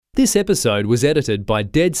This episode was edited by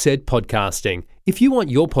Dead Set Podcasting. If you want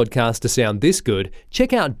your podcast to sound this good,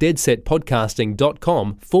 check out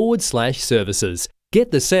deadsetpodcasting.com/services.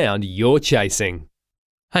 Get the sound you're chasing.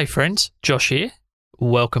 Hey friends, Josh here.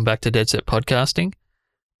 Welcome back to Dead Set Podcasting.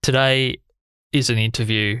 Today is an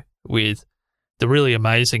interview with the really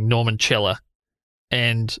amazing Chella,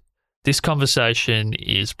 and this conversation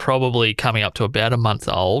is probably coming up to about a month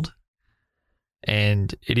old,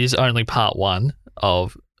 and it is only part one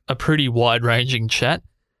of a pretty wide-ranging chat.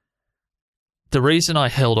 The reason I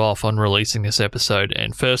held off on releasing this episode,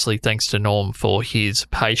 and firstly thanks to Norm for his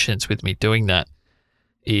patience with me doing that,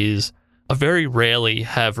 is I very rarely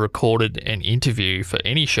have recorded an interview for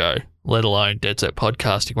any show, let alone Dead Set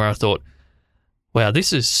Podcasting, where I thought, wow,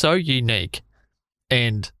 this is so unique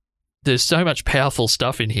and there's so much powerful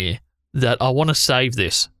stuff in here that I want to save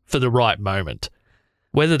this for the right moment.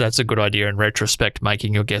 Whether that's a good idea in retrospect,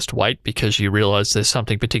 making your guest wait because you realise there's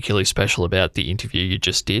something particularly special about the interview you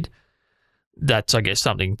just did, that's, I guess,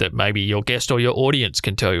 something that maybe your guest or your audience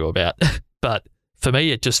can tell you about. But for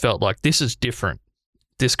me, it just felt like this is different.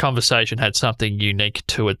 This conversation had something unique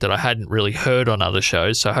to it that I hadn't really heard on other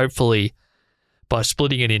shows. So hopefully by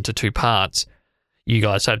splitting it into two parts, you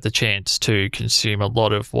guys have the chance to consume a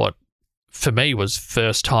lot of what for me was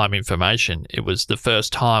first time information. It was the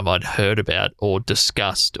first time I'd heard about or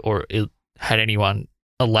discussed or had anyone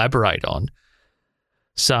elaborate on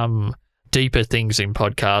some deeper things in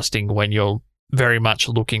podcasting when you're very much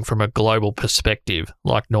looking from a global perspective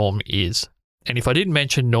like Norm is. And if I didn't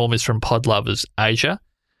mention, Norm is from PodLovers Asia.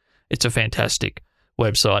 It's a fantastic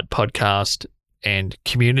website, podcast, and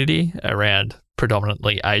community around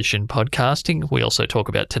predominantly Asian podcasting. We also talk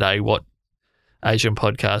about today what Asian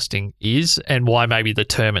podcasting is and why maybe the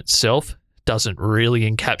term itself doesn't really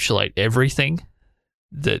encapsulate everything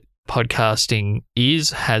that podcasting is,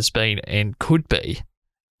 has been, and could be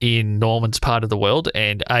in Norman's part of the world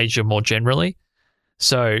and Asia more generally.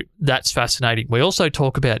 So that's fascinating. We also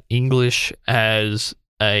talk about English as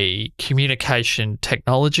a communication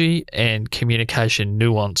technology and communication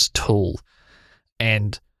nuance tool.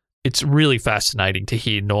 And it's really fascinating to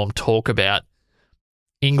hear Norm talk about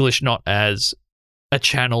English not as a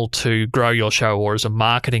channel to grow your show or as a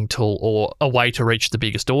marketing tool or a way to reach the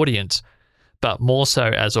biggest audience, but more so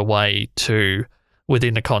as a way to,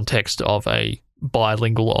 within the context of a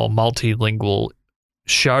bilingual or multilingual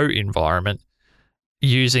show environment,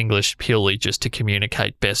 use English purely just to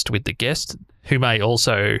communicate best with the guest, who may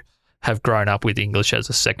also have grown up with English as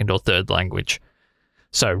a second or third language.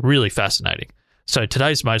 So really fascinating. So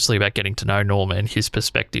today's mostly about getting to know Norm and his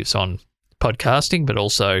perspectives on podcasting, but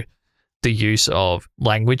also the use of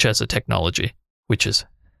language as a technology, which is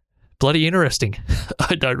bloody interesting.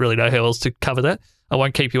 I don't really know how else to cover that. I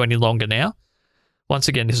won't keep you any longer now. Once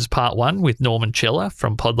again, this is part one with Chella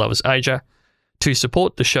from PodLovers Asia. To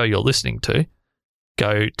support the show you're listening to,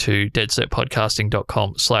 go to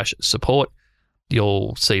deadsetpodcasting.com/support.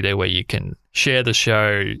 You'll see there where you can share the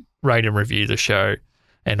show, rate and review the show,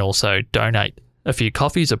 and also donate a few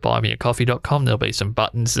coffees at buymeacoffee.com. There'll be some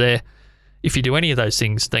buttons there. If you do any of those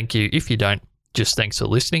things, thank you. If you don't, just thanks for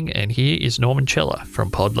listening. And here is Chella from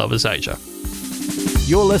PodLovers Asia.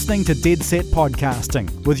 You're listening to Dead Set Podcasting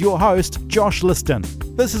with your host, Josh Liston.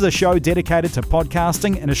 This is a show dedicated to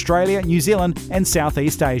podcasting in Australia, New Zealand, and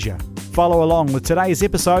Southeast Asia. Follow along with today's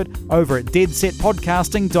episode over at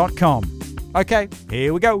deadsetpodcasting.com. Okay,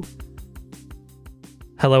 here we go.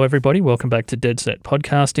 Hello, everybody. Welcome back to Dead Set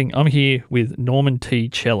Podcasting. I'm here with Norman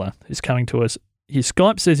Chella, who's coming to us. His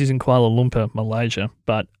Skype says he's in Kuala Lumpur, Malaysia,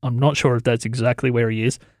 but I'm not sure if that's exactly where he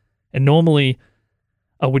is. And normally,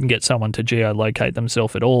 I wouldn't get someone to geolocate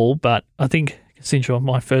themselves at all, but I think since you're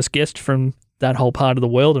my first guest from that whole part of the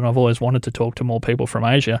world, and I've always wanted to talk to more people from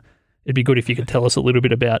Asia, it'd be good if you could tell us a little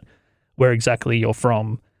bit about where exactly you're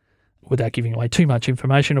from, without giving away too much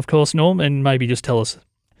information, of course, Norm, and maybe just tell us,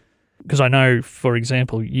 because I know, for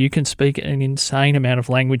example, you can speak an insane amount of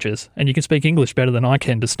languages, and you can speak English better than I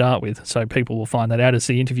can to start with, so people will find that out as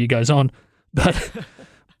the interview goes on. But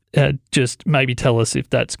just maybe tell us if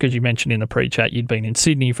that's because you mentioned in the pre-chat you'd been in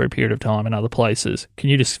Sydney for a period of time and other places. Can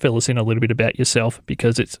you just fill us in a little bit about yourself?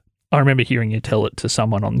 Because I remember hearing you tell it to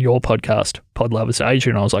someone on your podcast, PodLovers Asia,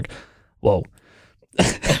 and I was like, whoa.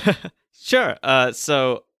 Sure.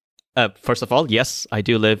 So first of all, yes, I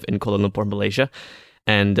do live in Kuala Lumpur, Malaysia.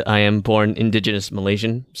 And I am born indigenous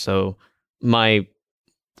Malaysian, so my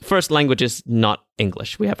first language is not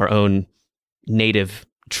English. We have our own native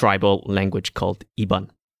tribal language called Iban.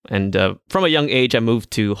 And from a young age, I moved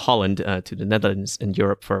to Holland, to the Netherlands in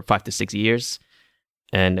Europe for 5 to 6 years.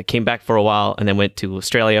 And I came back for a while and then went to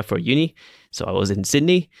Australia for uni. So I was in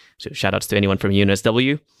Sydney. So shout outs to anyone from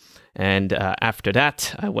UNSW. And after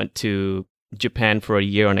that, I went to Japan for a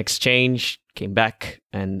year on exchange, came back,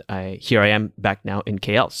 and here I am back now in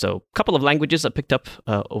KL. So a couple of languages I picked up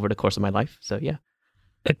over the course of my life. So yeah.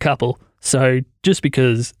 A couple. So just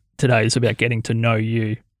because today is about getting to know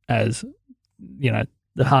you as,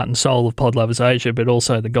 the heart and soul of PodLovers Asia, but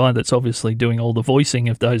also the guy that's obviously doing all the voicing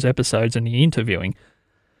of those episodes and the interviewing,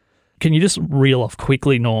 can you just reel off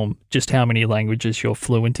quickly, Norm, just how many languages you're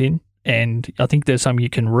fluent in? And I think there's some you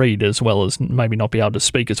can read as well as maybe not be able to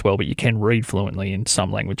speak as well, but you can read fluently in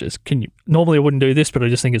some languages. Can you? Normally I wouldn't do this, but I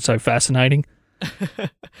just think it's so fascinating.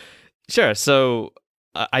 Sure. So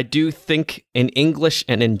I do think in English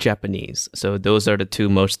and in Japanese. So those are the two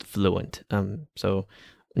most fluent. So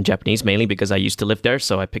in Japanese mainly because I used to live there,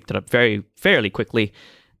 so I picked it up fairly quickly.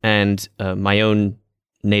 And my own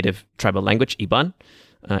native tribal language, Iban.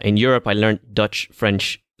 In Europe, I learned Dutch,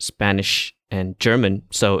 French, Spanish, and German.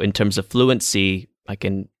 So in terms of fluency, I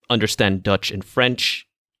can understand Dutch and French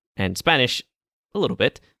and Spanish a little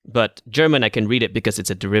bit, but German, I can read it because it's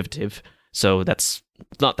a derivative. So it's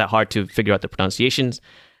not that hard to figure out the pronunciations.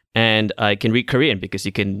 And I can read Korean because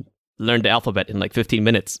you can learn the alphabet in like 15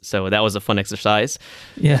 minutes. So that was a fun exercise.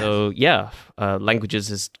 Yeah. So yeah,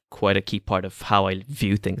 languages is quite a key part of how I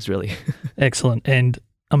view things, really. Excellent. And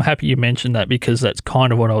I'm happy you mentioned that because that's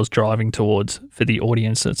kind of what I was driving towards for the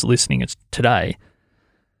audience that's listening today.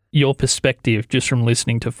 Your perspective, just from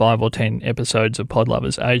listening to 5 or 10 episodes of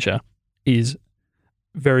PodLovers Asia, is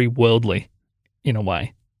very worldly in a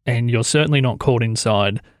way. And you're certainly not caught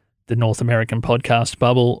inside the North American podcast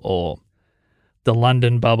bubble or the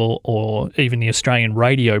London bubble or even the Australian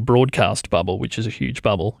radio broadcast bubble, which is a huge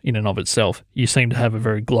bubble in and of itself. You seem to have a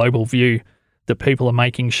very global view that people are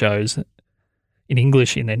making shows in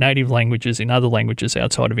English, in their native languages, in other languages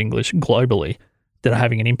outside of English, globally, that are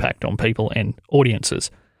having an impact on people and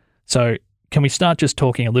audiences. So can we start just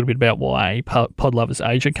talking a little bit about why PodLovers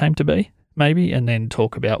Asia came to be, maybe, and then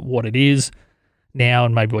talk about what it is now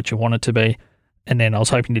and maybe what you want it to be? And then I was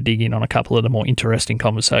hoping to dig in on a couple of the more interesting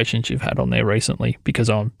conversations you've had on there recently, because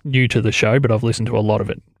I'm new to the show, but I've listened to a lot of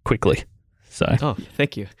it quickly. So. Oh,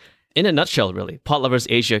 thank you. In a nutshell, really, PodLovers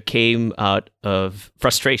Asia came out of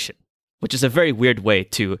frustration, which is a very weird way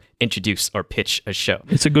to introduce or pitch a show.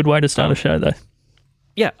 It's a good way to start a show, though.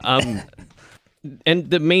 Yeah. And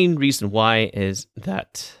the main reason why is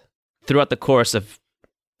that throughout the course of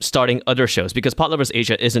starting other shows, because PodLovers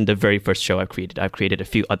Asia isn't the very first show I've created a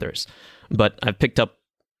few others, but I've picked up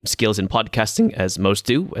skills in podcasting, as most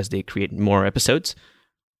do, as they create more episodes.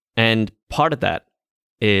 And part of that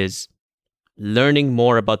is learning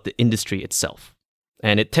more about the industry itself.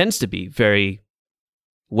 And it tends to be very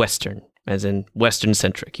Western, as in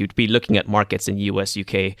Western-centric. You'd be looking at markets in US,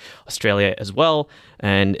 UK, Australia as well,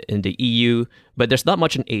 and in the EU, but there's not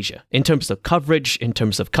much in Asia in terms of coverage, in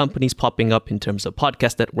terms of companies popping up, in terms of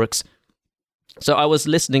podcast networks. So I was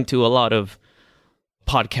listening to a lot of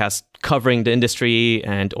podcasts covering the industry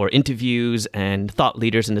and or interviews and thought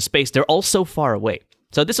leaders in the space. They're all so far away.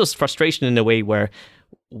 So this was frustration in a way where,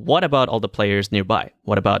 what about all the players nearby?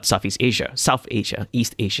 What about Southeast Asia, South Asia,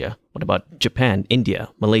 East Asia? What about Japan, India,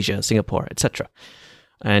 Malaysia, Singapore, etc.?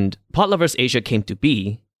 And PodLovers Asia came to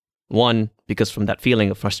be, one, because from that feeling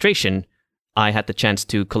of frustration, I had the chance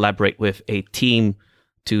to collaborate with a team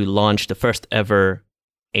to launch the first ever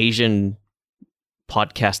Asian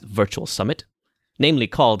podcast virtual summit, namely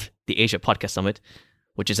called the Asia Podcast Summit,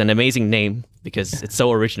 which is an amazing name because it's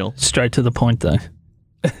so original. Straight to the point, though.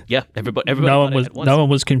 Yeah, everybody. No one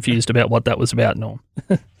was confused about what that was about, Norm.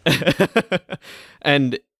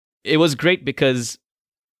 And it was great because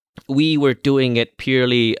we were doing it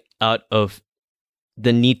purely out of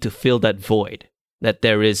the need to fill that void, that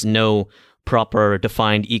there is no proper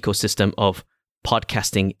defined ecosystem of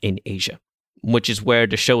podcasting in Asia, which is where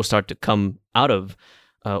the show started to come out of,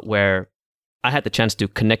 where I had the chance to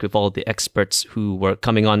connect with all the experts who were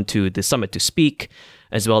coming on to the summit to speak,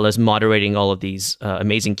 as well as moderating all of these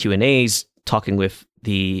amazing Q&As, talking with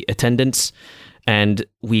the attendants. And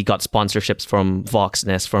we got sponsorships from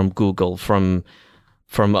Voxnest, from Google, from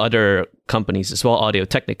other companies as well, Audio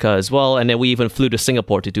Technica as well. And then we even flew to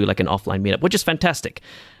Singapore to do like an offline meetup, which is fantastic.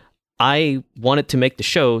 I wanted to make the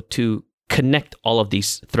show to connect all of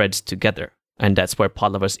these threads together. And that's where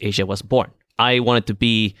PodLovers Asia was born. I wanted to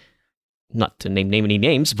be, not to name any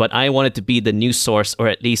names, but I wanted to be the news source, or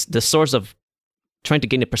at least the source of trying to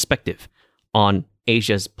gain a perspective on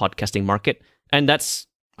Asia's podcasting market. And that's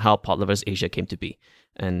how PodLovers Asia came to be.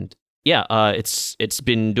 And yeah, it's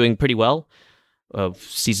been doing pretty well.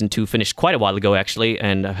 Season 2 finished quite a while ago, actually,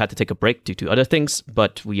 and I had to take a break due to other things,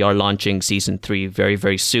 but we are launching Season 3 very,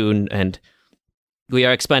 very soon, and we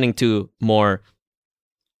are expanding to more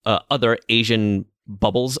other Asian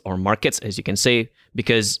bubbles or markets, as you can say,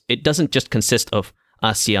 because it doesn't just consist of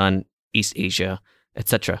ASEAN, East Asia,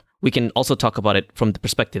 etc. We can also talk about it from the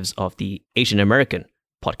perspectives of the Asian American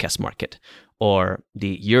podcast market or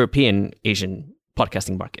the European Asian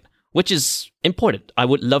podcasting market, which is important. I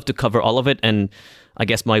would love to cover all of it, and I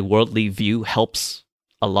guess my worldly view helps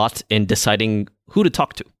a lot in deciding who to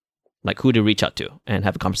talk to, like who to reach out to and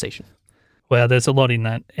have a conversation. Well, there's a lot in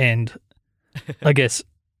that, and I guess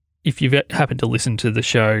if you've happened to listen to the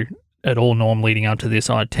show at all, Norm, leading up to this,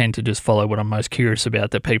 I tend to just follow what I'm most curious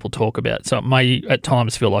about that people talk about. So it may at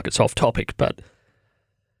times feel like it's off topic, but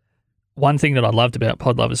one thing that I loved about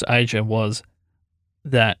PodLovers Asia was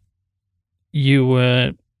that you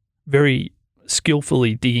were very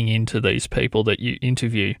skillfully digging into these people that you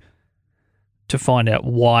interview to find out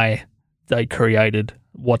why they created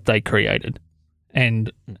what they created.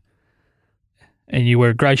 And you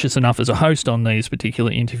were gracious enough as a host on these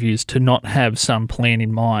particular interviews to not have some plan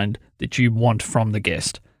in mind that you want from the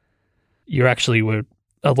guest. You actually were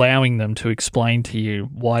allowing them to explain to you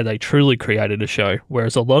why they truly created a show,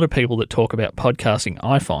 whereas a lot of people that talk about podcasting,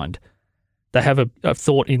 I find, they have a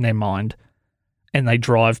thought in their mind and they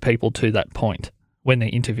drive people to that point when they're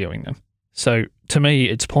interviewing them. So to me,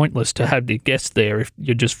 it's pointless to have the guest there if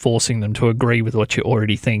you're just forcing them to agree with what you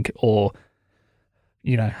already think, or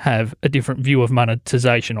have a different view of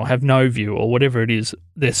monetization or have no view or whatever it is.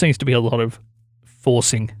 There seems to be a lot of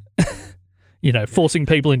forcing, forcing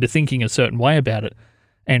people into thinking a certain way about it.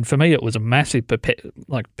 And for me, it was a massive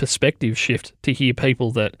perspective shift to hear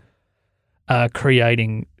people that are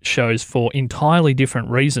creating shows for entirely different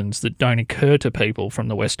reasons that don't occur to people from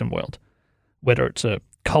the Western world, whether it's a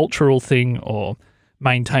cultural thing or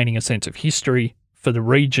maintaining a sense of history for the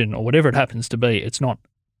region or whatever it happens to be.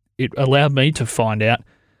 It allowed me to find out,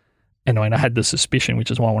 and I had the suspicion,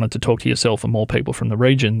 which is why I wanted to talk to yourself and more people from the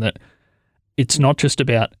region, that it's not just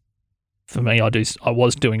about, for me, I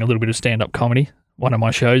was doing a little bit of stand-up comedy. One of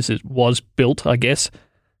my shows was built, I guess,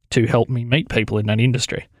 to help me meet people in that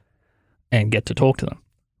industry and get to talk to them.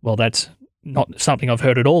 Well, that's not something I've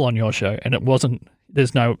heard at all on your show, and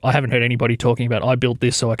I haven't heard anybody talking about, I built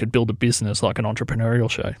this so I could build a business like an entrepreneurial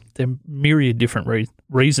show. There are myriad different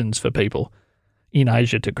reasons for people in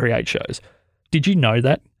Asia to create shows. Did you know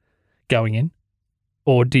that going in?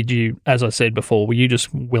 Or did you, as I said before, were you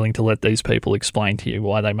just willing to let these people explain to you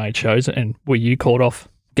why they made shows, and were you caught off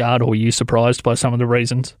guard or were you surprised by some of the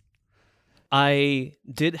reasons? I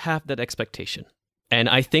did have that expectation, and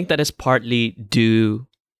I think that is partly due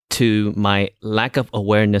to my lack of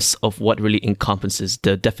awareness of what really encompasses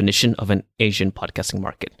the definition of an Asian podcasting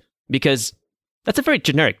market, because that's a very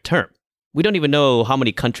generic term. We don't even know how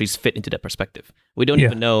many countries fit into that perspective. We don't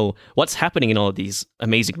even know what's happening in all of these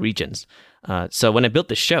amazing regions. So when I built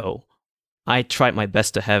the show, I tried my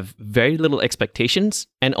best to have very little expectations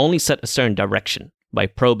and only set a certain direction by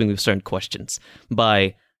probing with certain questions,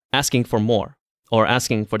 by asking for more or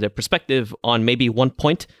asking for their perspective on maybe one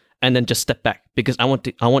point and then just step back, because I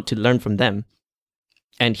want to learn from them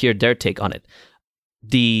and hear their take on it.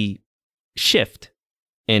 The shift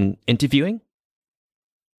in interviewing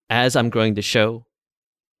as I'm growing the show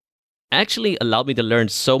actually allowed me to learn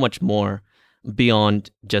so much more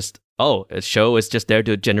beyond just, a show is just there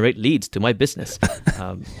to generate leads to my business,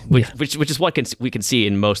 which is what we can see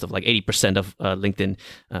in most of 80% of LinkedIn,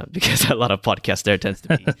 because a lot of podcasts there tends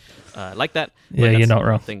to be like that. Yeah, you're not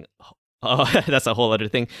wrong. That's a whole other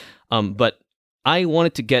thing. But I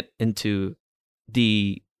wanted to get into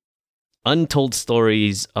the untold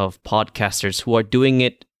stories of podcasters who are doing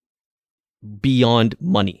it beyond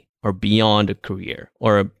money or beyond a career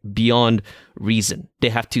or beyond reason. They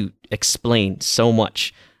have to explain so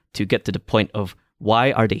much to get to the point of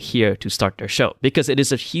why are they here to start their show, because it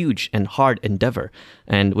is a huge and hard endeavor.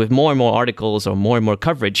 And with more and more articles or more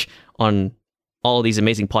coverage on all these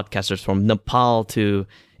amazing podcasters from Nepal to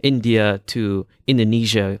India to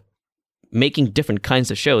Indonesia making different kinds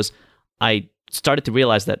of shows, I started to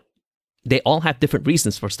realize that they all have different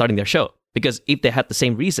reasons for starting their show. Because if they had the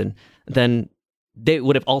same reason, then they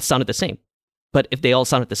would have all sounded the same. But if they all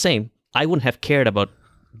sounded the same, I wouldn't have cared about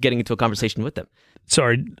getting into a conversation with them.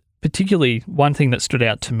 Sorry, particularly one thing that stood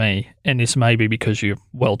out to me, and this may be because you're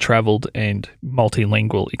well-travelled and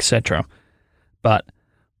multilingual, etc., but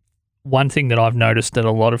one thing that I've noticed that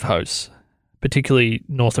a lot of hosts, particularly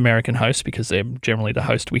North American hosts, because they're generally the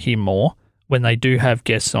host we hear more, when they do have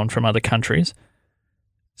guests on from other countries,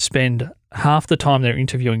 spend half the time they're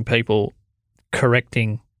interviewing people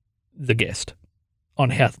correcting the guest on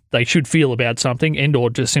how they should feel about something, and or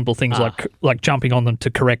just simple things like jumping on them to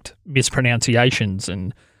correct mispronunciations,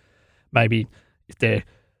 and maybe if they're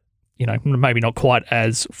maybe not quite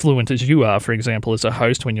as fluent as you are, for example, as a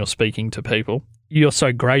host when you're speaking to people, you're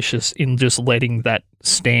so gracious in just letting that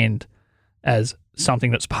stand as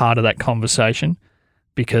something that's part of that conversation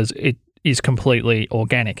because it is completely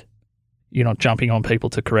organic. You're not jumping on people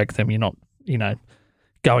to correct them. You're not,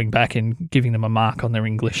 going back and giving them a mark on their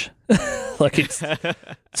English.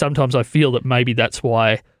 Sometimes I feel that maybe that's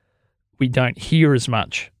why we don't hear as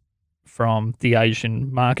much from the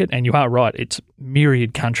Asian market. And you are right, it's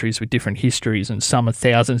myriad countries with different histories, and some are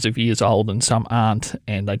thousands of years old and some aren't,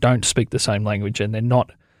 and they don't speak the same language, and they're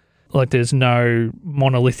not, there's no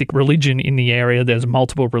monolithic religion in the area, there's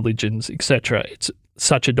multiple religions, etc. It's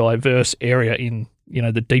such a diverse area in,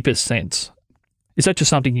 the deepest sense. Is that just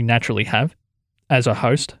something you naturally have as a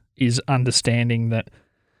host, is understanding that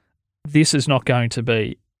this is not going to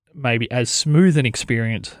be maybe as smooth an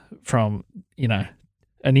experience from,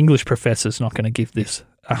 an English professor's not going to give this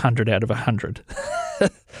 100 out of 100.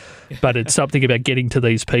 But it's something about getting to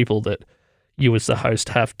these people that you as the host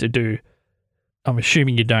have to do. I'm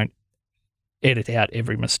assuming you don't edit out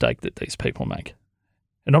every mistake that these people make.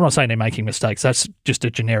 And I'm not saying they're making mistakes. That's just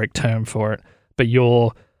a generic term for it. But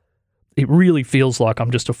it really feels like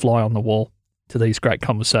I'm just a fly on the wall to these great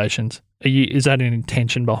conversations. Is that an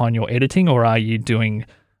intention behind your editing, or are you doing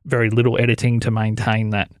very little editing to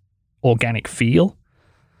maintain that organic feel?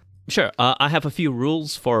 Sure. I have a few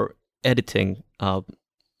rules for editing,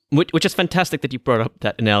 which is fantastic that you brought up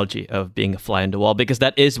that analogy of being a fly on the wall, because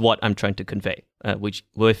that is what I'm trying to convey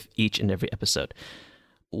with each and every episode.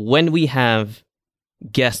 When we have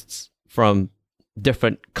guests from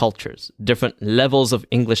different cultures, different levels of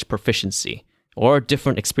English proficiency, or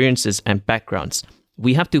different experiences and backgrounds,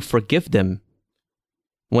 we have to forgive them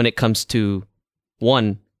when it comes to,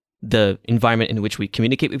 one, the environment in which we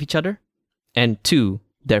communicate with each other, and two,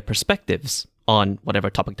 their perspectives on whatever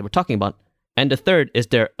topic that we're talking about. And the third is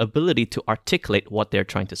their ability to articulate what they're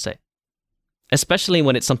trying to say, especially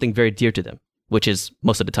when it's something very dear to them, which is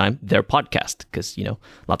most of the time their podcast, because,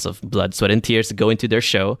 lots of blood, sweat, and tears go into their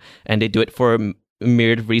show, and they do it for a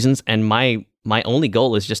myriad of reasons. And my only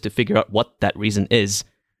goal is just to figure out what that reason is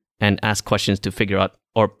and ask questions to figure out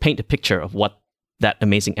or paint a picture of what that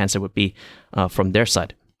amazing answer would be from their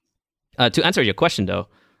side. To answer your question, though,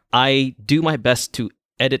 I do my best to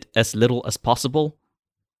edit as little as possible.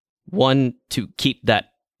 One, to keep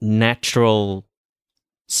that natural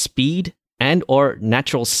speed and or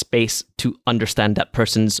natural space to understand that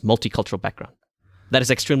person's multicultural background. That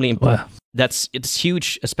is extremely important. Wow. It's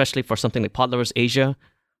huge, especially for something like PodLovers Asia,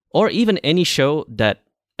 or even any show that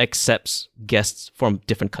accepts guests from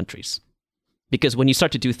different countries. Because when you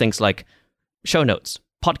start to do things like show notes,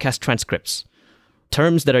 podcast transcripts,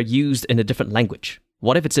 terms that are used in a different language,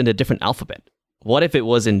 what if it's in a different alphabet? What if it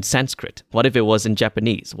was in Sanskrit? What if it was in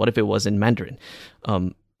Japanese? What if it was in Mandarin?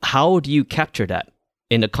 How do you capture that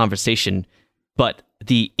in a conversation, but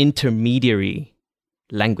the intermediary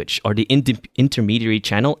language or the intermediary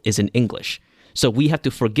channel is in English? So we have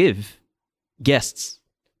to forgive guests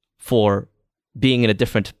for being in a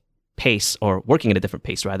different pace, or working at a different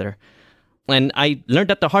pace, rather. And I learned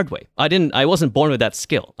that the hard way. I wasn't born with that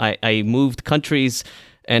skill. I moved countries,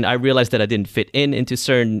 and I realized that I didn't fit into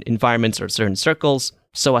certain environments or certain circles.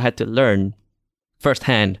 So I had to learn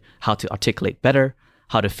firsthand how to articulate better,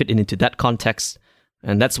 how to fit into that context.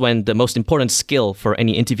 And that's when the most important skill for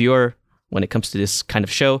any interviewer when it comes to this kind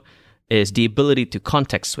of show is the ability to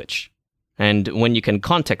context switch. And when you can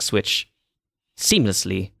context switch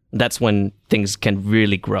seamlessly, that's when things can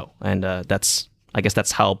really grow. And I guess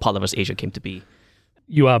that's how PodLovers Asia came to be.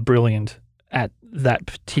 You are brilliant at that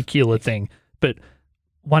particular thing. But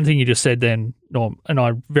one thing you just said then, Norm, and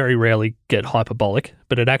I very rarely get hyperbolic,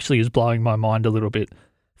 but it actually is blowing my mind a little bit.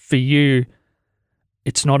 For you,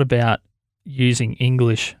 it's not about using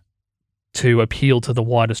English to appeal to the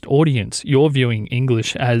widest audience. You're viewing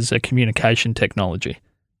English as a communication technology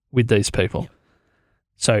with these people. Yep.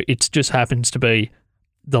 So it just happens to be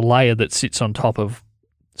the layer that sits on top of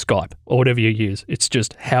Skype or whatever you use. It's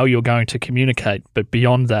just how you're going to communicate. But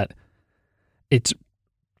beyond that, it's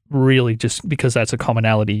really just because that's a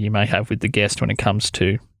commonality you may have with the guest when it comes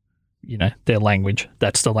to, their language.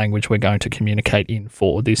 That's the language we're going to communicate in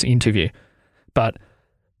for this interview. But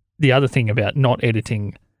the other thing about not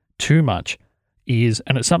editing too much is,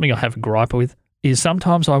 and it's something I have a gripe with, is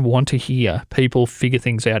sometimes I want to hear people figure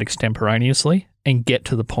things out extemporaneously and get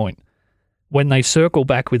to the point. When they circle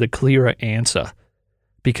back with a clearer answer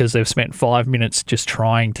because they've spent 5 minutes just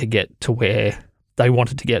trying to get to where they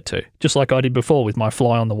wanted to get to. Just like I did before with my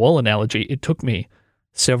fly on the wall analogy, it took me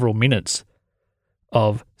several minutes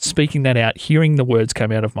of speaking that out, hearing the words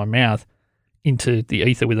come out of my mouth into the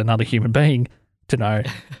ether with another human being, to know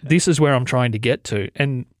this is where I'm trying to get to.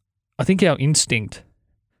 And I think our instinct,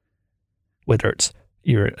 whether it's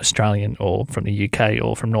you're Australian or from the UK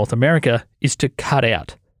or from North America, is to cut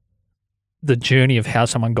out the journey of how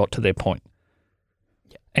someone got to their point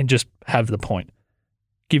and just have the point.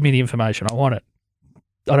 Give me the information. I want it.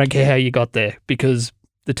 I don't care how you got there, because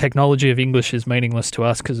the technology of English is meaningless to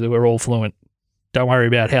us because we're all fluent. Don't worry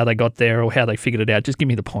about how they got there or how they figured it out. Just give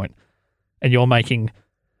me the point. And you're making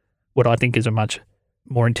what I think is a much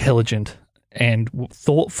more intelligent and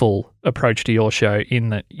thoughtful approach to your show, in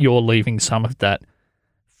that you're leaving some of that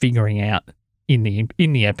figuring out in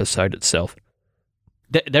the episode itself.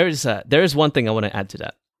 There is one thing I want to add to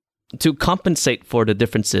that. To compensate for the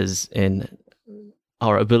differences in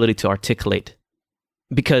our ability to articulate,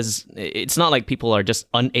 because it's not like people are just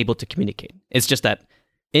unable to communicate. It's just that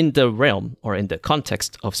in the realm or in the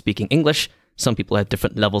context of speaking English, some people have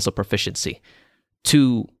different levels of proficiency.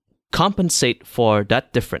 To compensate for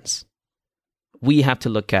that difference, we have to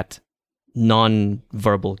look at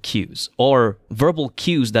non-verbal cues or verbal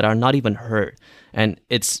cues that are not even heard. And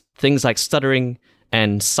it's things like stuttering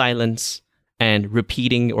and silence and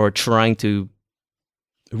repeating or trying to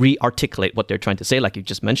re-articulate what they're trying to say, like you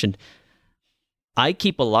just mentioned. I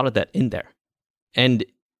keep a lot of that in there. And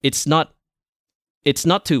it's not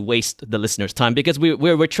to waste the listener's time, because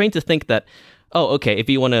we're trained to think that, oh, okay, if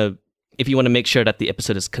you want to make sure that the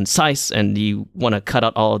episode is concise and you want to cut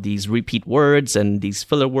out all of these repeat words and these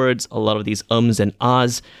filler words, a lot of these ums and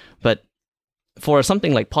ahs. But for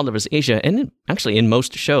something like PodLovers Asia, and actually in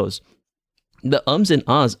most shows, the ums and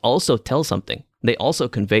ahs also tell something. They also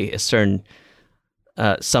convey some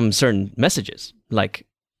certain messages. Like,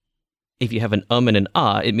 if you have an and an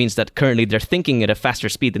ah, it means that currently they're thinking at a faster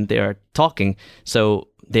speed than they are talking. So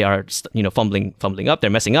they are, fumbling up,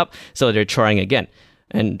 they're messing up, so they're trying again.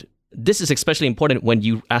 And this is especially important when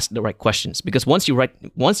you ask the right questions, because once you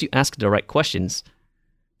ask the right questions,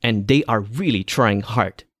 and they are really trying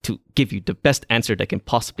hard to give you the best answer they can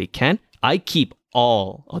possibly can, I keep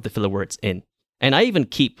all of the filler words in. And I even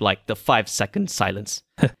keep like the 5-second silence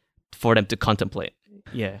for them to contemplate.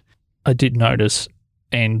 Yeah. I did notice,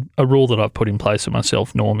 and a rule that I've put in place for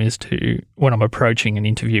myself, Norm, is to, when I'm approaching an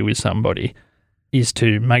interview with somebody, is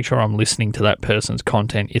to make sure I'm listening to that person's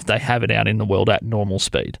content if they have it out in the world at normal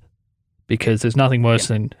speed. Because there's nothing worse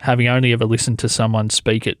than having only ever listened to someone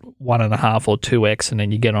speak at 1.5 or 2x, and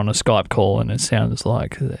then you get on a Skype call and it sounds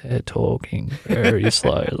like they're talking very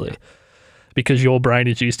slowly. Because your brain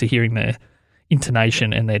is used to hearing their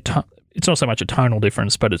intonation and their it's not so much a tonal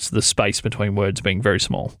difference, but it's the space between words being very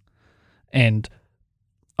small. And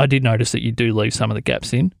I did notice that you do leave some of the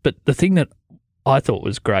gaps in. But the thing that I thought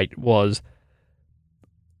was great was,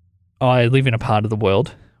 I live in a part of the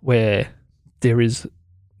world where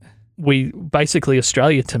basically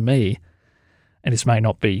Australia, to me, and this may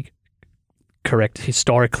not be correct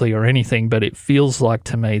historically or anything, but it feels like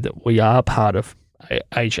to me that we are part of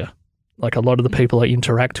Asia. Like, a lot of the people I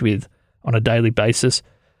interact with on a daily basis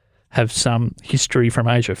have some history from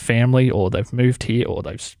Asia, family, or they've moved here, or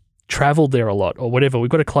they've traveled there a lot, or whatever. We've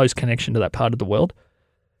got a close connection to that part of the world.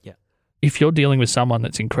 Yeah. If you're dealing with someone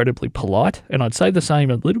that's incredibly polite, and I'd say the same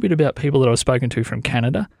a little bit about people that I've spoken to from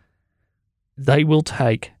Canada, they will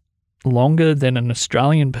take longer than an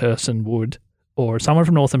Australian person would, or someone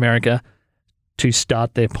from North America, to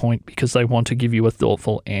start their point, because they want to give you a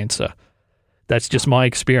thoughtful answer. That's just my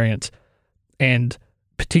experience. And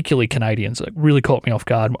particularly Canadians, it really caught me off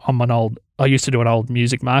guard. I used to do an old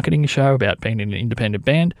music marketing show about being in an independent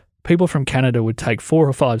band. People from Canada would take 4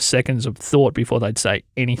 or 5 seconds of thought before they'd say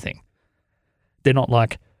anything. They're not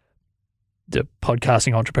like the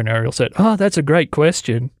podcasting entrepreneurial said, oh, that's a great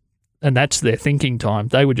question, and that's their thinking time.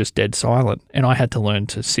 They were just dead silent, and I had to learn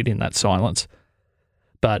to sit in that silence.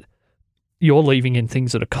 But you're leaving in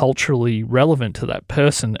things that are culturally relevant to that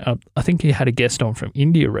person. I think you had a guest on from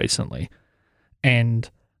India recently, and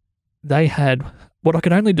they had what I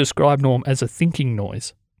could only describe, Norm, as a thinking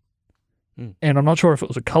noise. Mm. And I'm not sure if it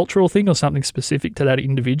was a cultural thing or something specific to that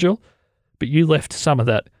individual, but you left some of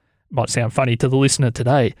that, might sound funny to the listener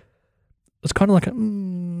today. It's kind of like a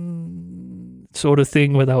sort of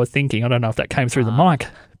thing where they were thinking. I don't know if that came through the mic,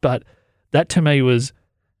 but that to me was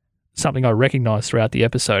something I recognized throughout the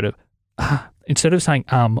episode of, instead of saying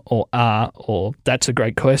or or that's a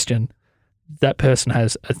great question, that person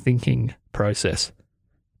has a thinking process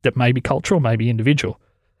that may be cultural, may be individual.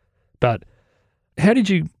 But how did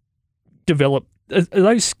you develop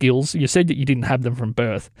those skills? You said that you didn't have them from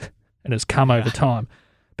birth and it's come over time.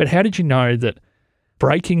 But how did you know that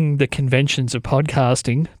breaking the conventions of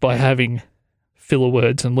podcasting by having filler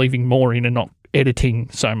words and leaving more in and not editing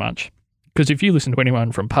so much? Because if you listen to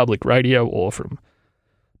anyone from public radio or from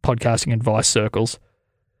podcasting advice circles,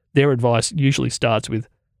 their advice usually starts with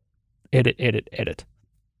edit, edit, edit.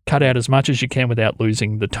 Cut out as much as you can without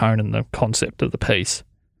losing the tone and the concept of the piece.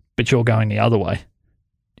 But you're going the other way.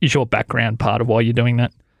 Is your background part of why you're doing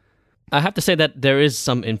that? I have to say that there is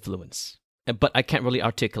some influence, but I can't really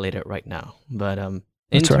articulate it right now. But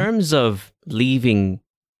in terms of leaving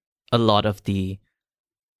a lot of the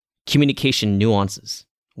communication nuances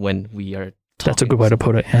when we are talking. That's a good way to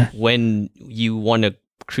put it, yeah. When you want to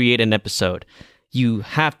create an episode, you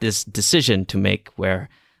have this decision to make where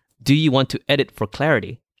do you want to edit for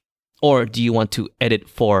clarity or do you want to edit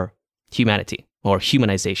for humanity or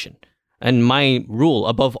humanization? And my rule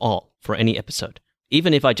above all for any episode,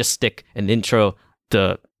 even if I just stick an intro,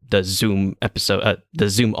 the Zoom episode, the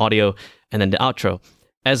Zoom audio, and then the outro,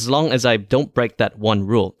 as long as I don't break that one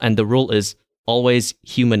rule, and the rule is always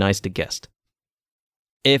humanize the guest.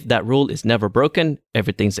 If that rule is never broken,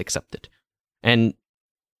 everything's accepted. And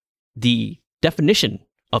the definition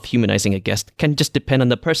of humanizing a guest can just depend on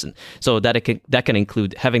the person. So that can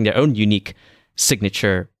include having their own unique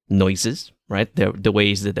signature noises, right? The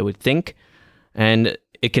ways that they would think. And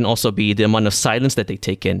it can also be the amount of silence that they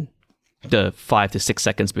take in, the 5 to 6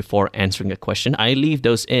 seconds before answering a question. I leave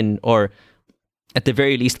those in, or at the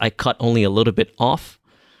very least, I cut only a little bit off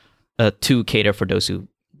to cater for those who,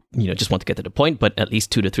 just want to get to the point, but at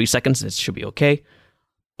least 2 to 3 seconds, it should be okay.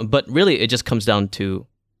 But really, it just comes down to,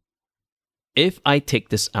 if I take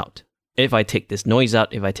this out, if I take this noise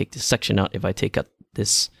out, if I take this section out, if I take out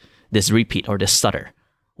this repeat or this stutter,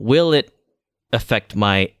 will it affect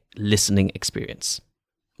my listening experience?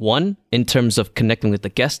 1, in terms of connecting with the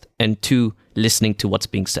guest, and 2, listening to what's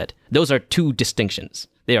being said. Those are 2 distinctions.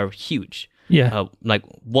 They are huge. Yeah.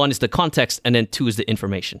 1 is the context, and then 2 is the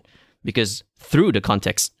information. Because through the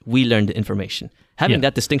context, we learn the information. Having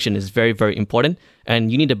that distinction is very, very important.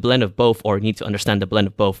 And you need a blend of both, or you need to understand the blend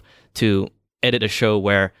of both to edit a show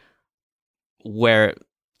where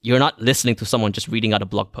you're not listening to someone just reading out a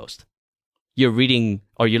blog post. You're reading,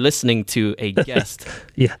 or you're listening to a guest.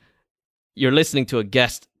 Yeah. You're listening to a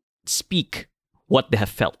guest speak what they have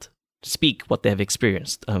felt, speak what they have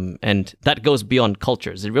experienced. And that goes beyond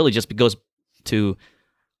cultures. It really just goes to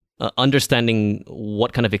understanding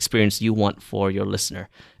what kind of experience you want for your listener.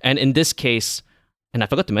 And in this case, and I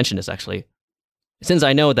forgot to mention this actually, since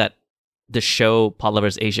I know that the show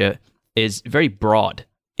PodLovers Asia is very broad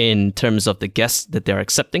in terms of the guests that they're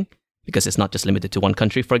accepting, because it's not just limited to one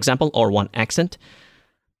country, for example, or one accent,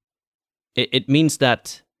 it means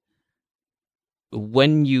that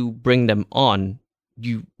when you bring them on,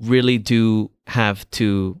 you really do have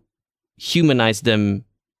to humanize them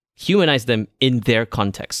in their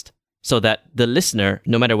context, so that the listener,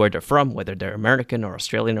 no matter where they're from, whether they're American or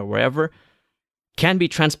Australian or wherever, can be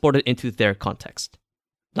transported into their context.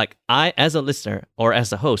 Like I, as a listener or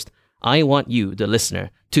as a host, I want you, the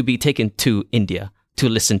listener, to be taken to India to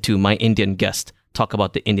listen to my Indian guest talk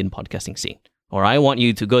about the Indian podcasting scene. Or I want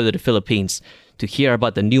you to go to the Philippines to hear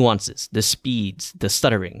about the nuances, the speeds, the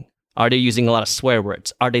stuttering. Are they using a lot of swear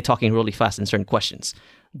words? Are they talking really fast in certain questions?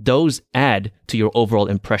 Those add to your overall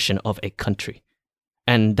impression of a country.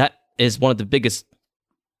 And that is one of the biggest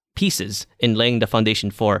pieces in laying the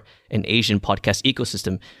foundation for an Asian podcast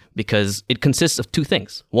ecosystem, because it consists of 2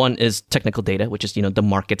 things. One is technical data, which is, the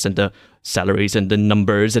markets and the salaries and the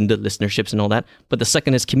numbers and the listenerships and all that. But the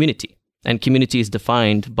second is community. And community is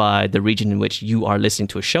defined by the region in which you are listening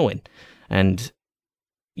to a show in. And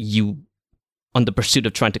you, on the pursuit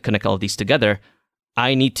of trying to connect all of these together,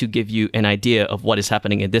 I need to give you an idea of what is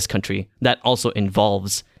happening in this country that also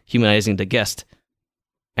involves humanizing the guest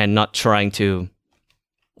and not trying to,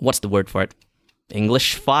 what's the word for it?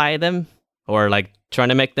 Englishify them? Or like trying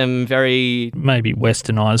to make them very... Maybe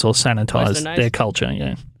westernize or sanitize their culture,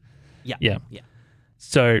 Yeah.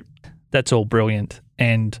 So that's all brilliant.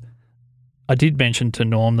 And I did mention to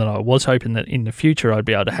Norm that I was hoping that in the future I'd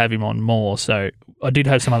be able to have him on more. So I did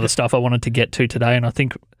have some other stuff I wanted to get to today, and I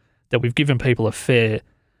think that we've given people a fair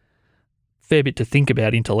bit to think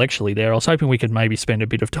about intellectually there. I was hoping we could maybe spend a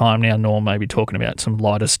bit of time now, Norm, maybe talking about some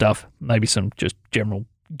lighter stuff, maybe some just general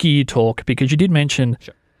gear talk, because you did mention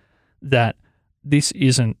that this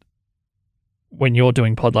isn't, when you're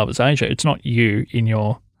doing PodLovers Asia, it's not you in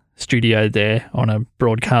your studio there on a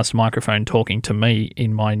broadcast microphone talking to me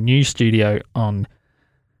in my new studio on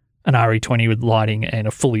an RE20 with lighting and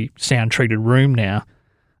a fully sound-treated room now.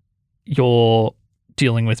 You're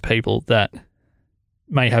dealing with people that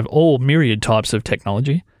may have all myriad types of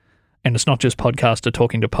technology, and it's not just podcaster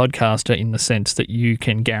talking to podcaster in the sense that you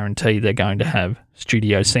can guarantee they're going to have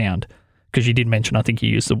studio sound, because you did mention, I think you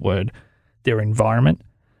used the word, their environment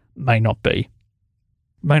may not be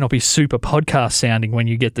super podcast sounding when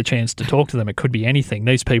you get the chance to talk to them. It could be anything.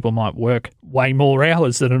 These people might work way more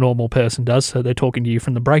hours than a normal person does, so they're talking to you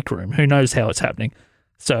from the break room. Who knows how it's happening?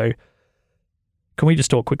 So can we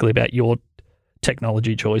just talk quickly about your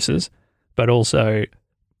technology choices? But also,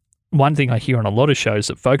 one thing I hear on a lot of shows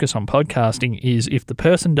that focus on podcasting is if the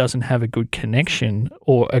person doesn't have a good connection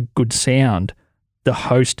or a good sound, the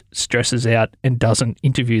host stresses out and doesn't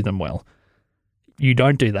interview them well. You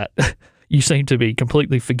don't do that. You seem to be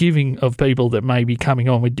completely forgiving of people that may be coming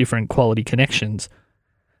on with different quality connections.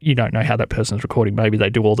 You don't know how that person's recording. Maybe they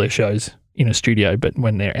do all their shows in a studio, but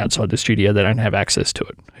when they're outside the studio, they don't have access to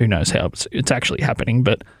it. Who knows how it's actually happening,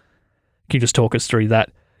 but can you just talk us through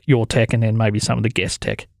that, your tech, and then maybe some of the guest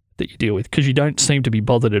tech that you deal with? Because you don't seem to be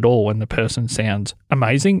bothered at all when the person sounds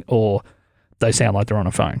amazing or they sound like they're on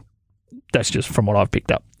a phone. That's just from what I've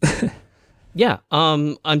picked up. Yeah,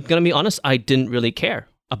 I'm going to be honest, I didn't really care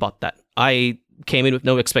about that. I came in with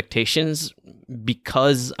no expectations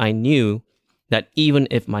because I knew that even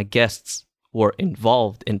if my guests were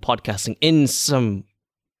involved in podcasting in some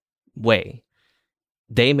way,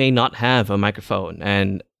 they may not have a microphone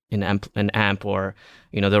and an amp or,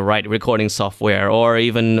 the right recording software or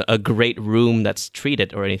even a great room that's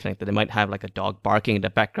treated or anything like that. They might have like a dog barking in the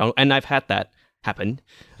background. And I've had that happen,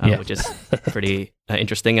 which is pretty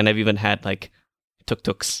interesting. And I've even had like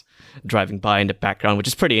tuk-tuks driving by in the background, which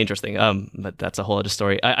is pretty interesting. But that's a whole other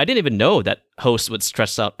story. I didn't even know that hosts would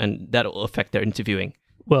stress out and that will affect their interviewing.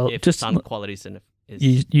 Well, if just sound quality is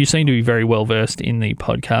you seem to be very well versed in the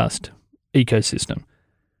podcast ecosystem.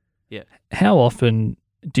 Yeah. How often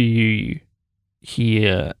do you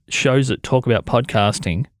hear shows that talk about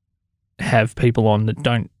podcasting have people on that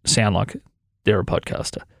don't sound like they're a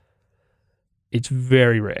podcaster? It's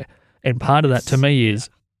very rare. And part of that to me is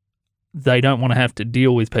they don't want to have to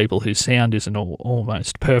deal with people whose sound isn't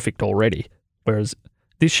almost perfect already. Whereas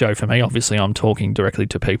this show for me, obviously I'm talking directly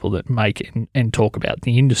to people that make and talk about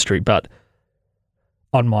the industry. But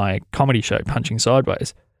on my comedy show, Punching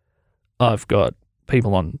Sideways, I've got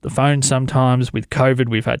people on the phone sometimes. With COVID,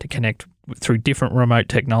 we've had to connect through different remote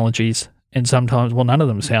technologies. And sometimes, well, none of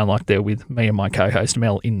them sound like they're with me and my co-host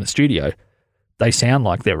Mel in the studio. They sound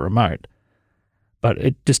like they're remote. But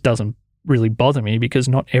it just doesn't really bother me because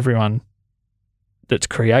not everyone that's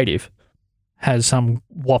creative has some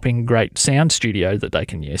whopping great sound studio that they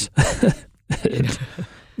can use.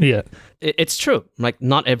 Yeah. It's true. Like,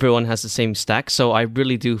 not everyone has the same stack, so I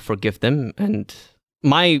really do forgive them. And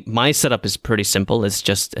my setup is pretty simple. It's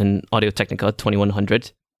just an Audio-Technica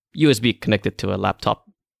 2100, USB connected to a laptop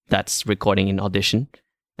that's recording in Audition.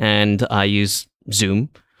 And I use Zoom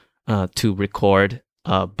to record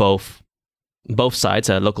both sides,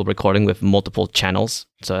 a local recording with multiple channels.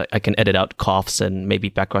 So I can edit out coughs and maybe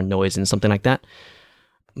background noise and something like that.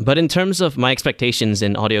 But in terms of my expectations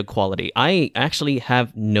in audio quality, I actually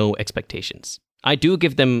have no expectations. I do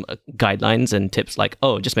give them guidelines and tips like,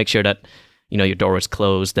 just make sure that, your door is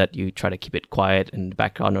closed, that you try to keep it quiet in the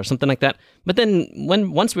background or something like that. But then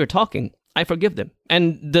once we're talking, I forgive them.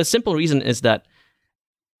 And the simple reason is that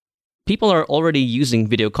people are already using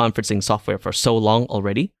video conferencing software for so long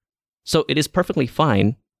already. So it is perfectly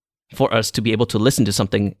fine for us to be able to listen to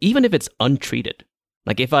something, even if it's untreated.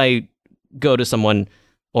 Like if I go to someone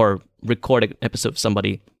or record an episode of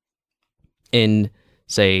somebody in,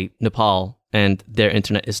 say, Nepal, and their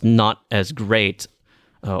internet is not as great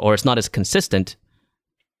or it's not as consistent,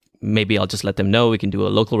 maybe I'll just let them know we can do a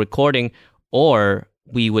local recording, or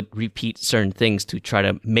we would repeat certain things to try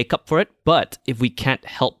to make up for it. But if we can't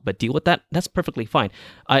help but deal with that, that's perfectly fine.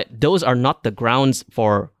 Those are not the grounds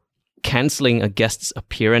for canceling a guest's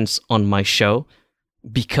appearance on my show,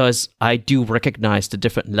 because I do recognize the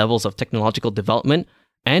different levels of technological development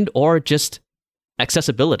and or just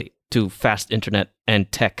accessibility to fast internet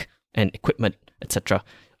and tech and equipment, etc.,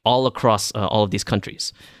 all across all of these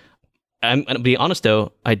countries. I'm going to be honest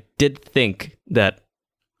though, I did think that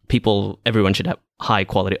everyone should have high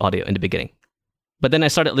quality audio in the beginning. But then I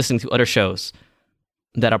started listening to other shows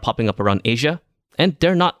that are popping up around Asia, and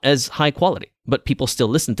they're not as high quality, but people still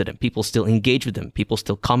listen to them. People still engage with them. People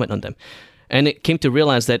still comment on them. And it came to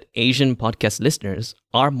realize that Asian podcast listeners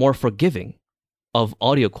are more forgiving of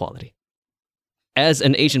audio quality. As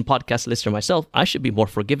an Asian podcast listener myself, I should be more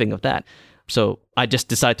forgiving of that. So I just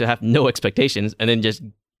decided to have no expectations and then just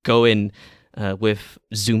go in with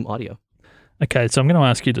Zoom audio. Okay, so I'm going to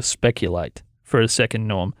ask you to speculate for a second,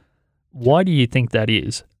 Norm. Why do you think that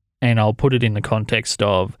is? And I'll put it in the context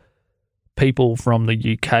of people from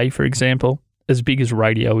the UK, for example. As big as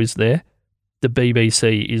radio is there, the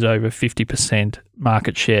BBC is over 50%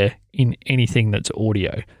 market share in anything that's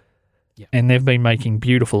audio. Yeah. And they've been making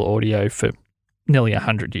beautiful audio for nearly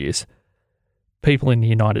 100 years. People in the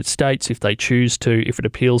United States, if they choose to, if it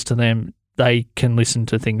appeals to them, they can listen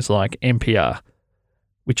to things like NPR,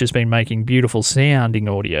 which has been making beautiful sounding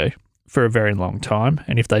audio for a very long time.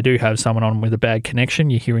 And if they do have someone on with a bad connection,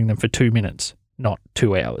 you're hearing them for 2 minutes, not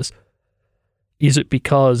 2 hours. Is it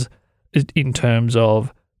because, in terms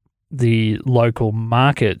of the local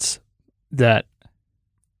markets, that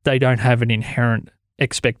they don't have an inherent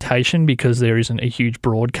expectation because there isn't a huge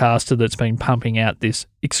broadcaster that's been pumping out this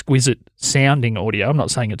exquisite sounding audio? I'm not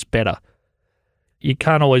saying it's better. You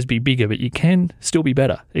can't always be bigger, but you can still be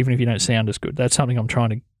better, even if you don't sound as good. That's something I'm trying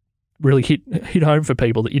to really hit home for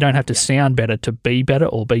people, that you don't have to sound better to be better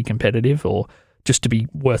or be competitive or just to be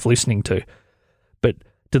worth listening to. But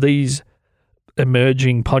do these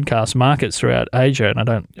emerging podcast markets throughout Asia, and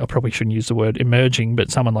I probably shouldn't use the word emerging, but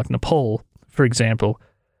someone like Nepal, for example,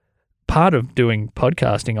 part of doing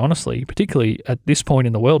podcasting, honestly, particularly at this point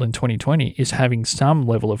in the world in 2020, is having some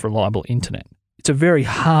level of reliable internet. It's a very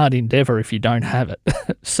hard endeavor if you don't have it.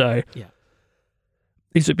 So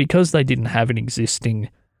is it because they didn't have an existing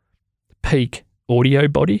peak audio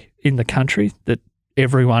body in the country that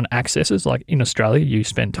everyone accesses? Like in Australia, you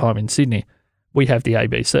spend time in Sydney, we have the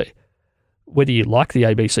ABC. Whether you like the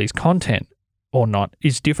ABC's content or not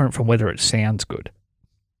is different from whether it sounds good.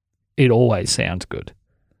 It always sounds good.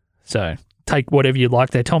 So take whatever you like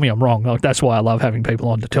there. Tell me I'm wrong. Like, that's why I love having people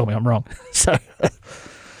on to tell me I'm wrong. So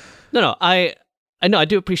No, I know, I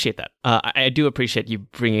do appreciate that. I do appreciate you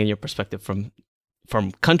bringing in your perspective from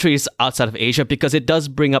countries outside of Asia, because it does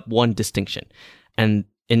bring up one distinction. And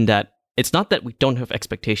in that, it's not that we don't have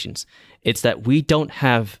expectations. It's that we don't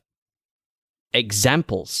have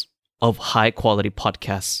examples of high quality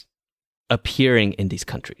podcasts appearing in these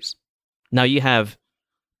countries. Now you have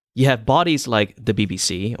bodies like the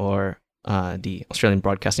BBC or the Australian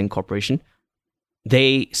Broadcasting Corporation.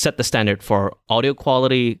 They set the standard for audio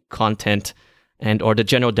quality, content, and or the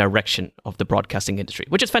general direction of the broadcasting industry,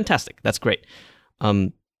 which is fantastic. That's great.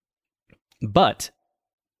 But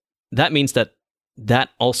that means that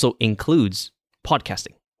also includes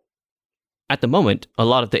podcasting. At the moment, a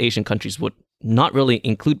lot of the Asian countries would not really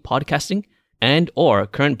include podcasting and or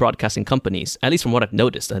current broadcasting companies, at least from what I've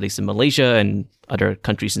noticed, at least in Malaysia and other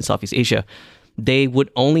countries in Southeast Asia, they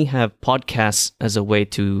would only have podcasts as a way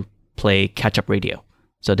to play catch-up radio.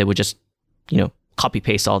 So they would just,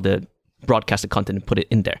 copy-paste all the broadcasted content and put it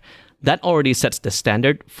in there. That already sets the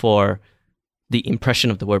standard for the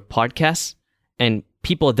impression of the word podcast, and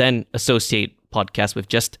people then associate podcasts with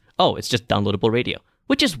just, it's just downloadable radio,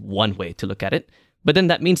 which is one way to look at it. But then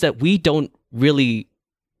that means that we don't really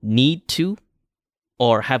need to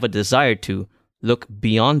or have a desire to look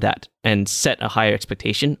beyond that and set a higher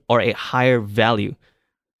expectation or a higher value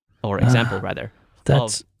or example rather.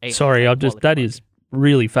 That is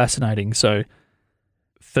really fascinating. So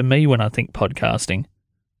for me, when I think podcasting,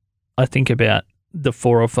 I think about the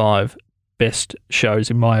 4 or 5 best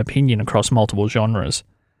shows, in my opinion, across multiple genres.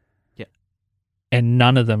 Yeah. And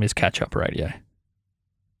none of them is catch-up radio.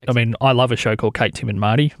 I mean, I love a show called Kate, Tim and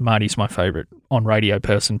Marty. Marty's my favourite on-radio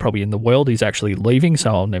person probably in the world. He's actually leaving, so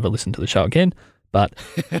I'll never listen to the show again. But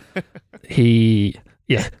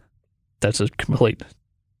that's a complete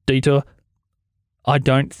detour. I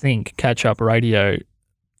don't think catch-up radio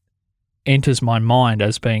enters my mind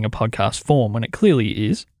as being a podcast form when it clearly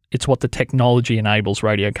is. It's what the technology enables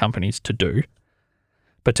radio companies to do.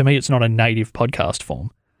 But to me, it's not a native podcast form.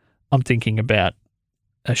 I'm thinking about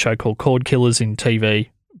a show called Cord Killers in TV,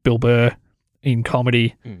 Bill Burr in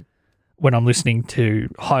comedy. When I'm listening to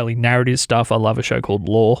highly narrative stuff, I love a show called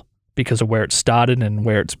Law because of where it started and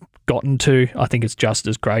where it's gotten to. I think it's just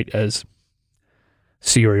as great as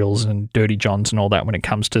Serials and Dirty Johns and all that when it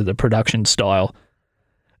comes to the production style.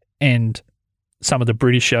 And some of the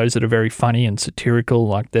British shows that are very funny and satirical,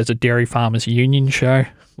 like there's a Dairy Farmers Union show,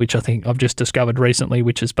 which I think I've just discovered recently,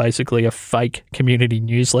 which is basically a fake community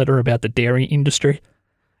newsletter about the dairy industry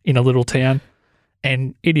in a little town.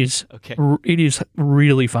 And it is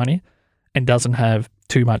really funny and doesn't have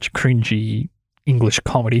too much cringy English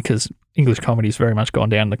comedy, because English comedy has very much gone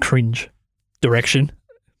down the cringe direction.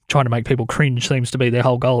 Trying to make people cringe seems to be their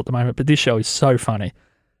whole goal at the moment. But this show is so funny.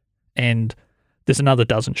 And there's another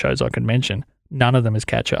dozen shows I can mention. None of them is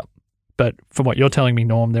catch-up. But from what you're telling me,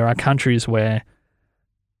 Norm, there are countries where,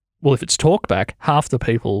 well, if it's talkback, half the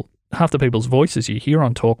people's voices you hear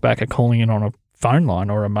on talkback are calling in on a phone line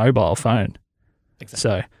or a mobile phone. Exactly.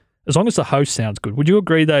 So as long as the host sounds good. Would you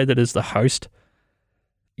agree, though, that as the host,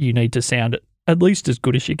 you need to sound at least as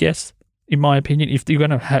good as your guests? In my opinion, if people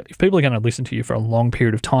are going to listen to you for a long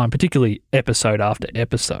period of time, particularly episode after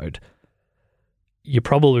episode, you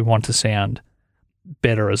probably want to sound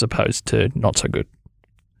better as opposed to not so good.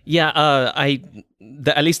 Yeah,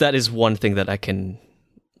 at least that is one thing that I can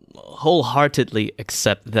wholeheartedly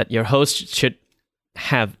accept, that your host should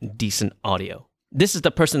have decent audio. This is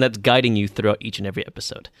the person that's guiding you throughout each and every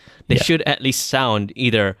episode. They should at least sound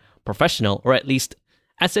either professional or at least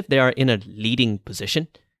as if they are in a leading position.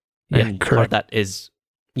 And part of that is,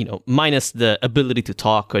 minus the ability to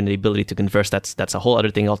talk and the ability to converse. That's a whole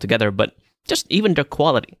other thing altogether. But just even their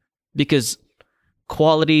quality, because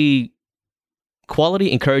quality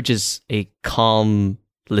encourages a calm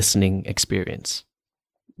listening experience,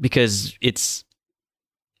 because it's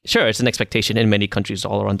an expectation in many countries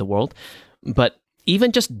all around the world, but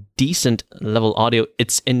even just decent level audio,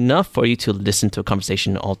 it's enough for you to listen to a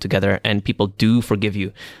conversation altogether, and people do forgive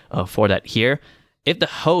you for that. Here, if the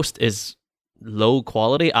host is low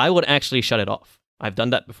quality, I would actually shut it off. I've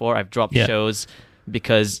done that before. I've dropped shows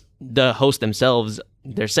because the host themselves,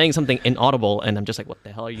 they're saying something inaudible, and I'm just like, what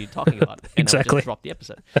the hell are you talking about? And Exactly. I just drop the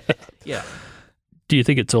episode. Yeah. Do you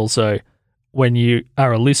think it's also when you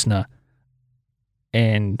are a listener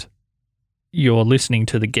and you're listening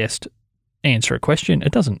to the guest answer a question,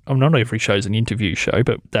 not every show is an interview show,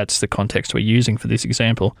 but that's the context we're using for this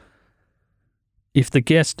example. If the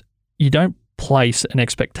guest, you don't place an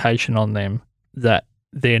expectation on them that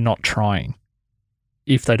they're not trying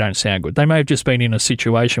if they don't sound good. They may have just been in a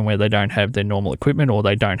situation where they don't have their normal equipment, or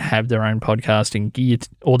they don't have their own podcasting gear,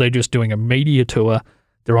 or they're just doing a media tour,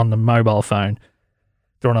 they're on the mobile phone,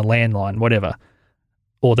 they're on a landline, whatever,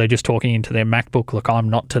 or they're just talking into their MacBook. Look, I'm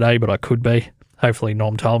not today, but I could be. Hopefully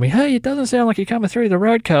Norm told me, hey, it doesn't sound like you're coming through the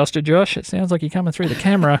roadcaster, Josh. It sounds like you're coming through the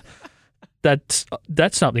camera. That's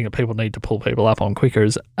something that people need to pull people up on quicker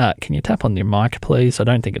is, can you tap on your mic, please? I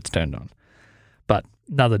don't think it's turned on. But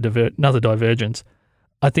another divergence.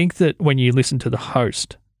 I think that when you listen to the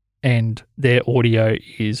host and their audio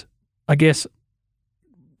is, I guess,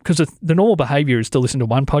 because the normal behavior is to listen to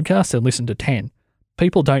one podcast and listen to 10.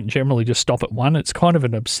 People don't generally just stop at one. It's kind of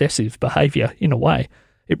an obsessive behavior in a way.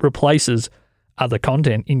 It replaces other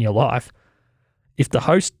content in your life. If the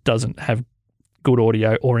host doesn't have good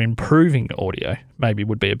audio, or improving audio, maybe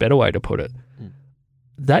would be a better way to put it,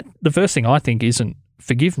 that the first thing I think isn't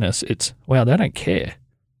forgiveness. It's, wow, they don't care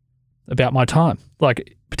about my time.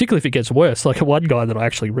 Like, particularly if it gets worse. Like, one guy that I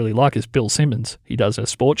actually really like is Bill Simmons. He does a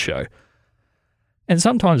sports show. And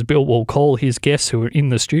sometimes Bill will call his guests who are in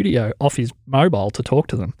the studio off his mobile to talk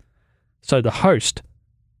to them. So the host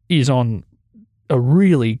is on a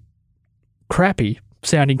really crappy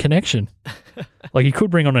sounding connection. Like, he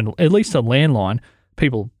could bring on at least a landline.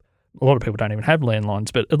 A lot of people don't even have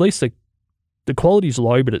landlines, but at least the quality's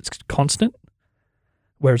low, but it's constant.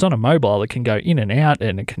 Whereas on a mobile, it can go in and out,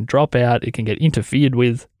 and it can drop out, it can get interfered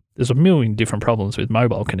with. There's a million different problems with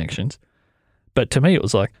mobile connections. But to me, it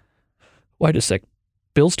was like, wait a sec,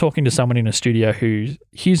 Bill's talking to someone in a studio who's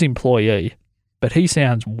his employee, but he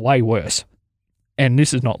sounds way worse. And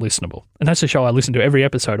this is not listenable. And that's a show I listen to every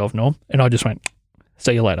episode of, Norm, and I just went,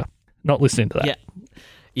 see you later. Not listening to that.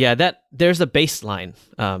 Yeah, that there's a baseline,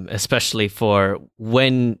 especially for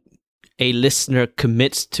when a listener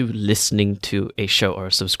commits to listening to a show or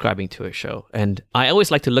subscribing to a show. And I always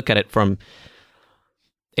like to look at it from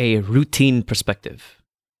a routine perspective.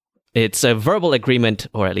 It's a verbal agreement,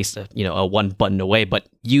 or at least a one button away, but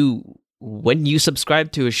when you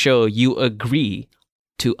subscribe to a show, you agree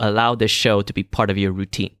to allow this show to be part of your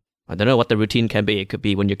routine. I don't know what the routine can be. It could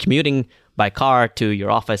be when you're commuting by car to your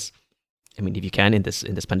office. I mean, if you can in this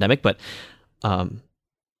pandemic, but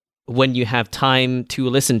when you have time to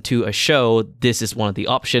listen to a show, this is one of the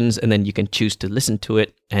options, and then you can choose to listen to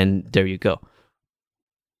it, and there you go.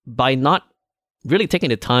 By not really taking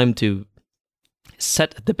the time to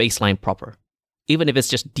set the baseline proper, even if it's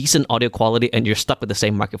just decent audio quality and you're stuck with the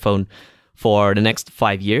same microphone for the next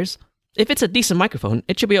 5 years, if it's a decent microphone,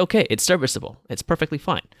 it should be okay. It's serviceable. It's perfectly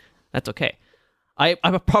fine. That's okay. I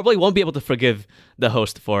probably won't be able to forgive the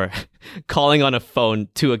host for calling on a phone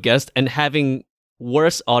to a guest and having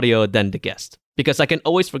worse audio than the guest, because I can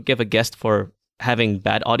always forgive a guest for having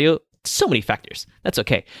bad audio. So many factors. That's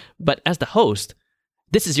okay. But as the host,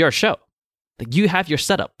 this is your show. Like, you have your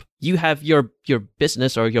setup. You have your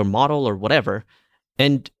business or your model or whatever,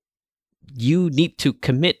 and you need to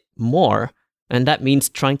commit more. And that means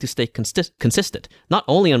trying to stay consistent, not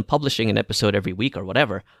only on publishing an episode every week or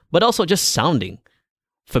whatever, but also just sounding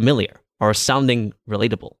familiar or sounding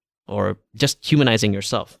relatable or just humanizing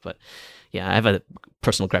yourself. But yeah, I have a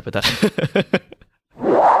personal gripe with that.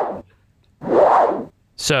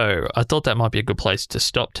 So I thought that might be a good place to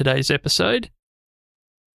stop today's episode.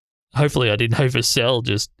 Hopefully I didn't oversell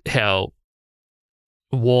just how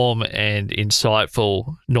warm and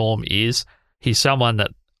insightful Norm is. He's someone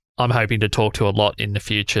that I'm hoping to talk to a lot in the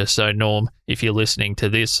future. So Norm, if you're listening to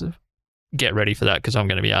this, get ready for that because I'm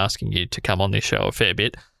going to be asking you to come on this show a fair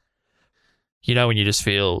bit. You know when you just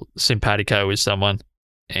feel simpatico with someone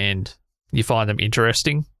and you find them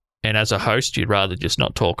interesting, and as a host, you'd rather just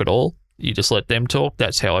not talk at all. You just let them talk.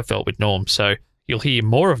 That's how I felt with Norm. So you'll hear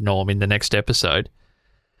more of Norm in the next episode.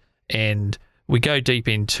 And we go deep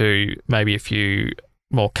into maybe a few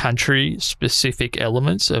more country-specific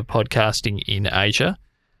elements of podcasting in Asia,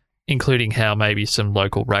 including how maybe some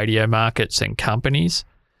local radio markets and companies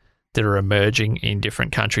that are emerging in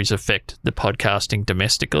different countries affect the podcasting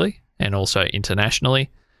domestically and also internationally.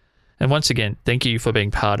 And once again, thank you for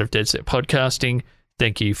being part of Dead Set Podcasting.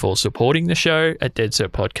 Thank you for supporting the show at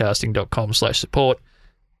deadsetpodcasting.com/support.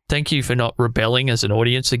 Thank you for not rebelling as an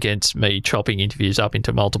audience against me chopping interviews up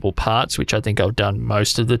into multiple parts, which I think I've done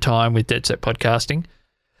most of the time with Dead Set Podcasting.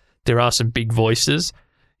 There are some big voices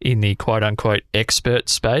in the quote-unquote expert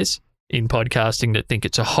space in podcasting that think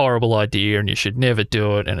it's a horrible idea and you should never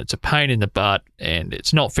do it and it's a pain in the butt and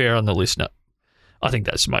it's not fair on the listener. I think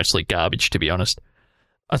that's mostly garbage, to be honest.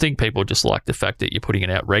 I think people just like the fact that you're putting it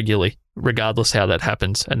out regularly, regardless how that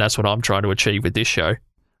happens, and that's what I'm trying to achieve with this show.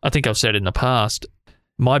 I think I've said in the past,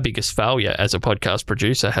 my biggest failure as a podcast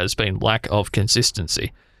producer has been lack of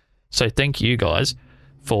consistency. So thank you guys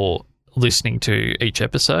for listening to each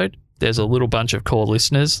episode. There's a little bunch of core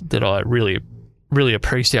listeners that I really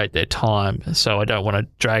appreciate their time, so I don't want to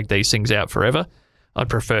drag these things out forever. I'd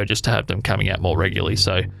prefer just to have them coming out more regularly.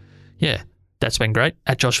 So yeah, that's been great.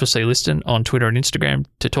 At Joshua C. Liston on Twitter and Instagram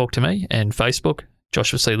to talk to me, and Facebook,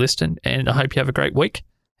 Joshua C. Liston. And I hope you have a great week.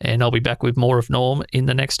 And I'll be back with more of Norm in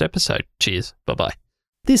the next episode. Cheers. Bye-bye.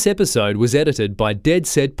 This episode was edited by Dead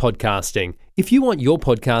Set Podcasting. If you want your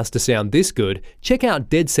podcast to sound this good, check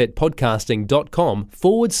out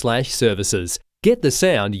deadsetpodcasting.com/services. Get the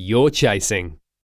sound you're chasing.